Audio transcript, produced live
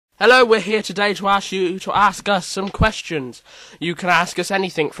Hello, we're here today to ask you to ask us some questions. You can ask us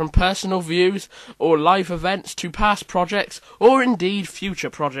anything from personal views or live events to past projects or indeed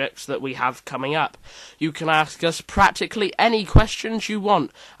future projects that we have coming up. You can ask us practically any questions you want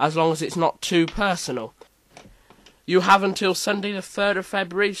as long as it's not too personal. You have until Sunday the 3rd of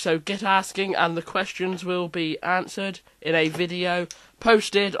February, so get asking and the questions will be answered in a video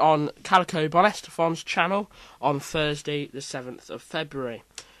posted on Calico Bonestefon's channel on Thursday the 7th of February.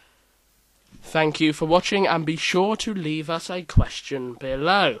 Thank you for watching and be sure to leave us a question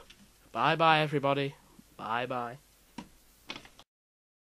below. Bye bye everybody. Bye bye.